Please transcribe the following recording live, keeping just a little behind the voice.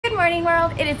Good morning,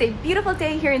 world. It is a beautiful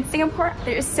day here in Singapore.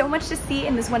 There is so much to see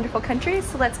in this wonderful country,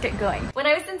 so let's get going. When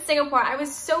I was in Singapore, I was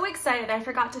so excited I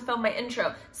forgot to film my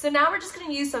intro. So now we're just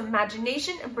gonna use some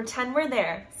imagination and pretend we're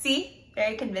there. See?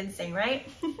 Very convincing, right?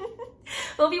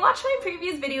 Well, if you watched my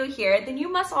previous video here, then you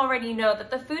must already know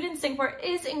that the food in Singapore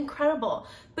is incredible.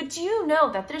 But do you know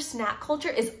that their snack culture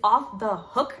is off the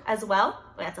hook as well?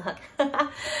 Oh, that's a hook.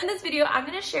 In this video, I'm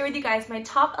gonna share with you guys my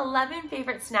top 11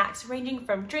 favorite snacks, ranging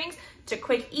from drinks to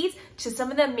quick eats to some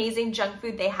of the amazing junk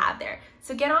food they have there.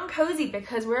 So get on cozy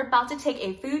because we're about to take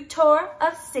a food tour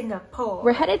of Singapore.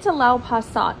 We're headed to Lau Pa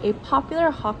Sat, a popular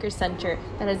hawker center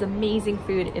that has amazing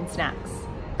food and snacks.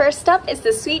 First up is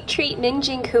the sweet treat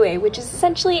Jiang Kueh, which is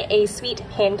essentially a sweet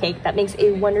pancake that makes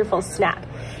a wonderful snack.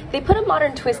 They put a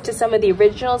modern twist to some of the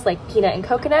originals like peanut and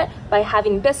coconut by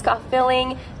having Biscoff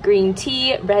filling, green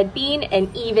tea, red bean,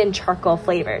 and even charcoal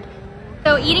flavored.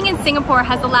 So eating in Singapore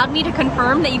has allowed me to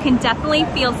confirm that you can definitely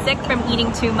feel sick from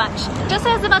eating too much. Just as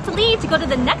I was about to leave to go to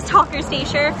the next hawker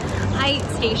station,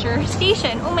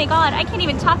 oh my god, I can't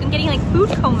even talk, I'm getting like food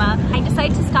coma. I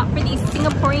decided to stop for these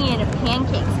Singaporean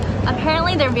pancakes.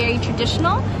 Apparently they're very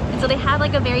traditional, and so they have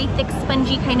like a very thick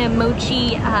spongy kind of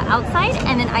mochi outside,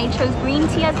 and then I chose green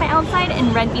tea as my outside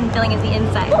and red bean filling as the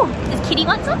inside. Oh, does Kitty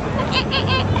want some?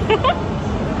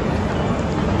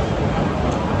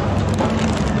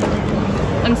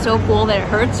 I'm so full that it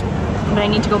hurts, but I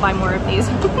need to go buy more of these.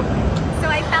 So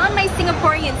I found my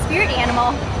Singaporean spirit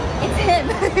animal. It's him.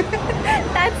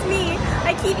 That's me.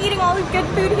 I keep eating all this good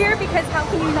food here because how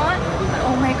can you not? But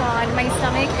oh my god, my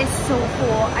stomach is so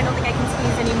full. I don't think I can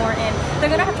squeeze any more in. They're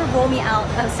gonna have to roll me out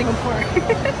of Singapore.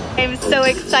 I'm so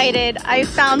excited. I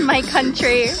found my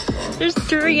country. There's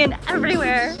durian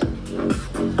everywhere.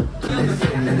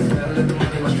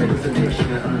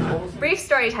 Brief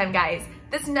story time, guys.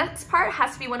 This next part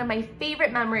has to be one of my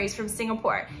favorite memories from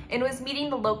Singapore, and it was meeting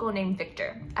the local named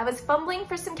Victor. I was fumbling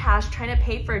for some cash trying to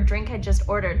pay for a drink I just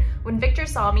ordered. When Victor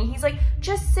saw me, he's like,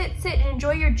 just sit and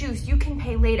enjoy your juice, you can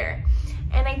pay later.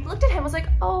 And I looked at him, I was like,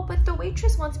 oh, but the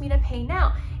waitress wants me to pay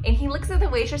now. And he looks at the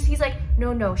waitress, he's like,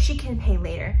 no, she can pay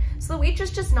later. So the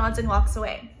waitress just nods and walks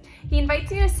away. He invites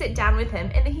me to sit down with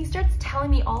him, and then he starts telling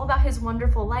me all about his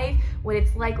wonderful life, what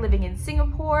it's like living in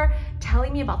Singapore,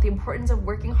 telling me about the importance of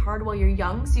working hard while you're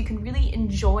young so you can really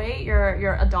enjoy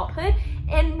your adulthood.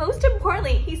 And most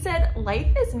importantly, he said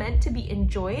life is meant to be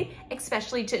enjoyed,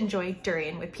 especially to enjoy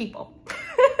durian with people.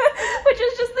 Which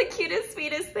is just the cutest,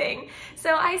 sweetest thing.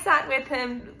 So I sat with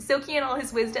him, soaking in all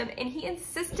his wisdom, and he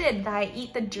insisted that I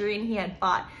eat the durian he had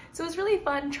bought. So it was really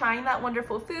fun trying that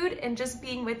wonderful food and just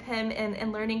being with him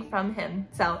and learning from him.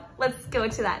 So let's go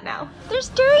to that now. There's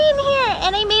durian here,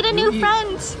 and I made a new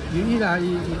friend. You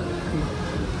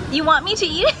eat. You want me to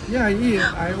eat it? Yeah, I eat.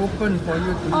 I open for you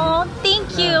to eat. Oh,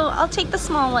 thank you. I'll take the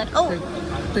small one. Oh,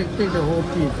 take the whole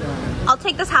piece. I'll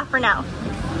take this half for now.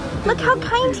 Look how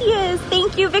kind he is.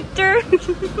 Thank you, Victor.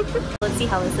 Let's see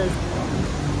how this is.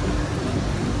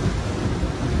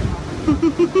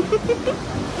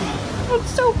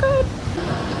 It's so good.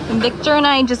 And Victor and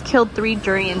I just killed 3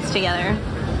 durians together.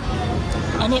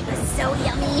 And it was so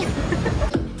yummy.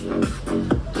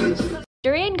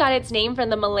 Durian got its name from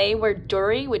the Malay word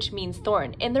duri, which means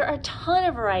thorn. And there are a ton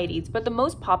of varieties, but the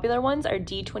most popular ones are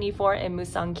D24 and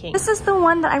Musang King. This is the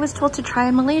one that I was told to try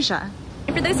in Malaysia.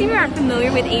 And for those of you who aren't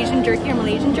familiar with Asian jerky or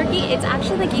Malaysian jerky, it's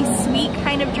actually like a sweet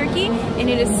kind of jerky, and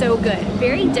it is so good.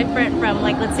 Very different from,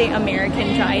 like, let's say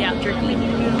American dried out jerky.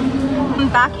 I'm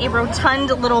back a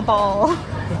rotund little ball.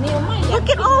 Look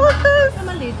at all of this!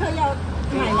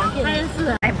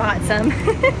 I bought some.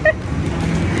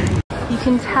 You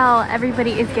can tell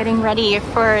everybody is getting ready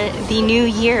for the new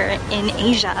year in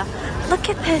Asia. Look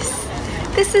at this.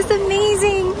 This is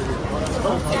amazing.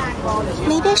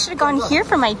 Maybe I should have gone here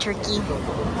for my jerky.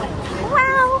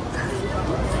 Wow.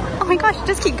 Oh my gosh,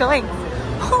 just keep going.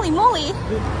 Holy moly.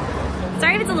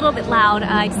 Sorry if it's a little bit loud.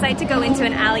 I decided to go into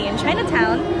an alley in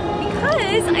Chinatown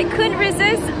because I couldn't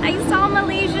resist. I saw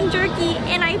Malaysian jerky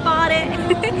and I bought it.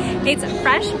 It's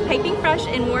fresh, piping fresh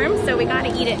and warm, so we gotta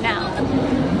eat it now.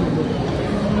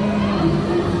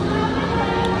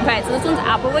 Okay, so this one's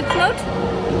applewood smoked.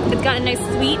 It's got a nice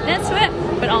sweetness to it,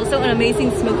 but also an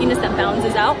amazing smokiness that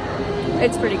balances out.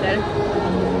 It's pretty good.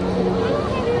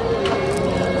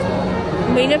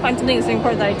 I'm waiting to find something in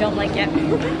Singapore that I don't like yet.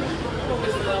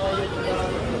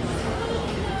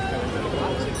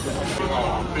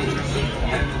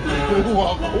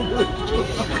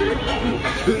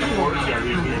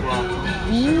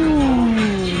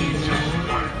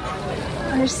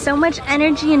 There's so much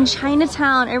energy in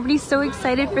Chinatown. Everybody's so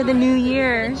excited for the new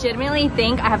year. I legitimately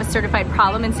think I have a certified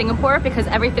problem in Singapore because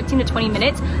every 15 to 20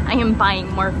 minutes, I am buying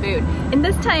more food. And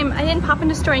this time, I didn't pop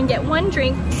into the store and get one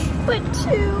drink, but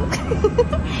two.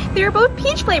 They were both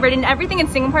peach flavored and everything in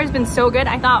Singapore has been so good.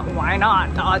 I thought, why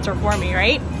not? The odds are for me,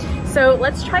 right? So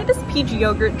let's try this peach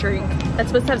yogurt drink. That's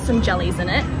supposed to have some jellies in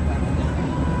it.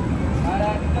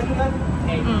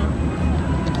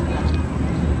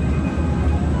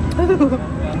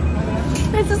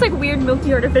 It's this like weird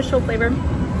milky artificial flavor.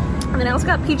 And then I also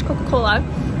got peach Coca-Cola,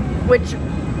 which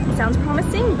sounds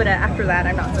promising, but after that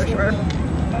I'm not so sure.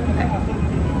 Okay.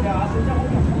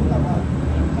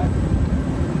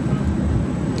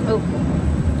 Oh,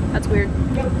 that's weird.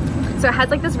 So it has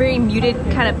like this very muted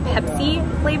kind of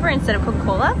Pepsi flavor instead of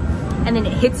Coca-Cola. And then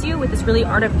it hits you with this really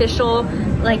artificial,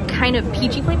 like kind of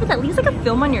peachy flavor that leaves like a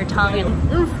film on your tongue.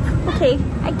 And oof, okay,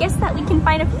 I guess that we can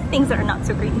find a few things that are not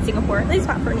so great in Singapore, at least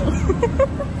not for me.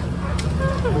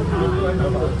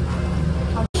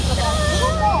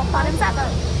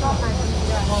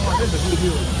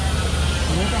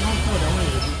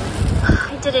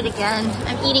 I did it again.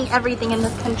 I'm eating everything in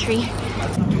this country.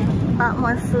 Bought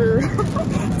more food.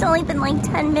 It's only been like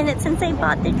 10 minutes since I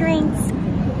bought the drinks.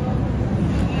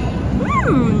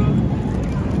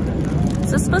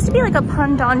 So it's supposed to be like a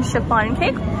Pandan chiffon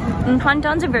cake. And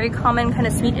Pandan's a very common kind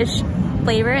of sweetish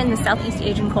flavor in the Southeast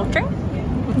Asian culture.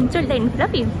 It's so light and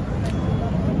fluffy.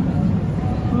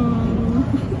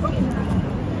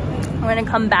 I'm gonna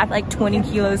come back like 20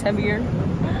 kilos heavier.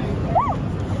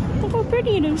 Look how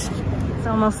pretty it is. It's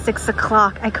almost 6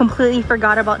 o'clock. I completely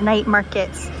forgot about night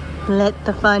markets. Let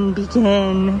the fun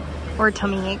begin. Or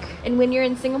tummy ache. And when you're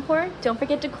in Singapore, don't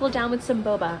forget to cool down with some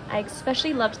boba. I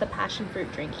especially loved the passion fruit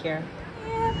drink here.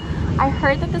 Yeah. I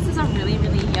heard that this is a really,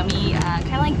 really yummy,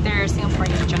 kind of like their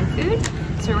Singaporean junk food.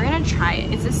 So we're gonna try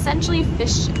it. It's essentially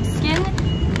fish skin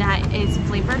that is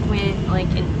flavored with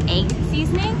like an egg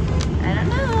seasoning. I don't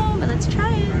know, but let's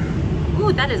try it.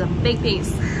 Ooh, that is a big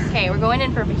piece. Okay, we're going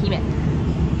in for behemoth.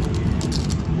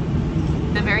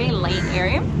 The very light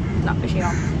area, not fishy at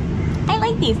all. I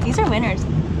like these. These are winners.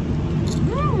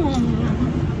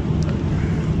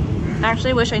 I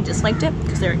actually wish I disliked it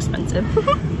because they're expensive.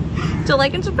 So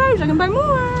like and subscribe so I can buy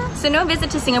more. So no visit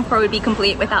to Singapore would be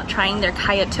complete without trying their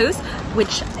kaya toast,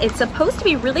 which is supposed to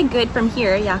be really good from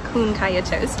here, Ya Kun kaya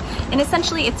toast. And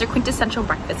essentially it's their quintessential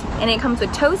breakfast. And it comes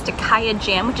with toast, a kaya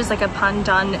jam, which is like a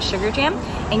pandan sugar jam,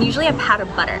 and usually a pat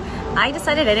of butter. I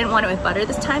decided I didn't want it with butter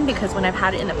this time because when I've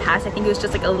had it in the past, I think it was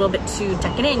just like a little bit too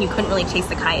decadent and you couldn't really taste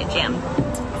the kaya jam.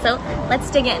 So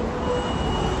let's dig in.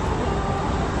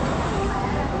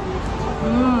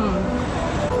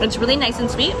 It's really nice and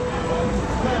sweet.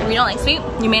 If you don't like sweet,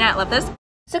 you may not love this.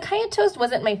 So kaya toast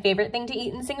wasn't my favorite thing to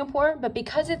eat in Singapore, but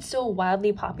because it's so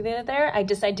wildly popular there, I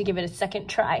decided to give it a second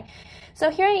try.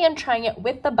 So here I am trying it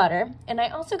with the butter, and I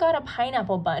also got a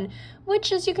pineapple bun,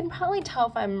 which, as you can probably tell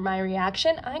from my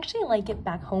reaction, I actually like it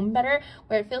back home better,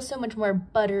 where it feels so much more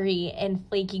buttery and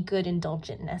flaky good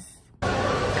indulgentness.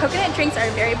 Coconut drinks are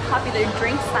a very popular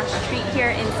drink / treat here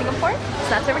in Singapore, so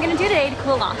that's what we're gonna do today to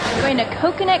cool off. We're going to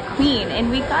Coconut Queen,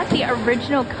 and we got the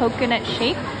original coconut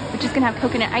shake, which is gonna have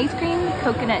coconut ice cream,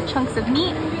 coconut chunks of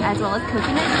meat, as well as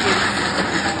coconut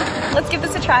juice. Let's give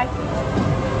this a try.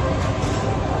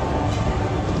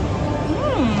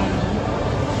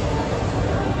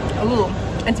 Ooh,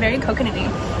 it's very coconutty.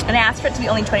 And I asked for it to be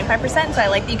only 25%, so I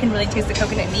like that you can really taste the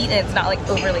coconut meat and it's not like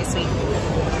overly sweet.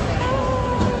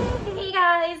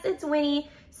 It's Winnie.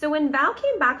 So when Val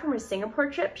came back from her Singapore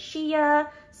trip, she started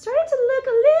to look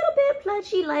a little bit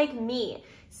pudgy like me.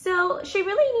 So she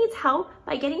really needs help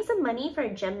by getting some money for a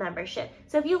gym membership.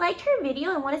 So if you liked her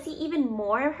video and want to see even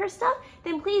more of her stuff,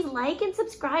 then please like and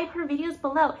subscribe her videos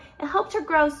below. It helps her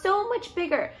grow so much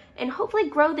bigger and hopefully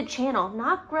grow the channel,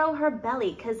 not grow her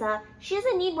belly, because she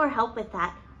doesn't need more help with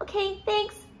that. Okay,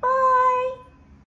 thanks. Bye.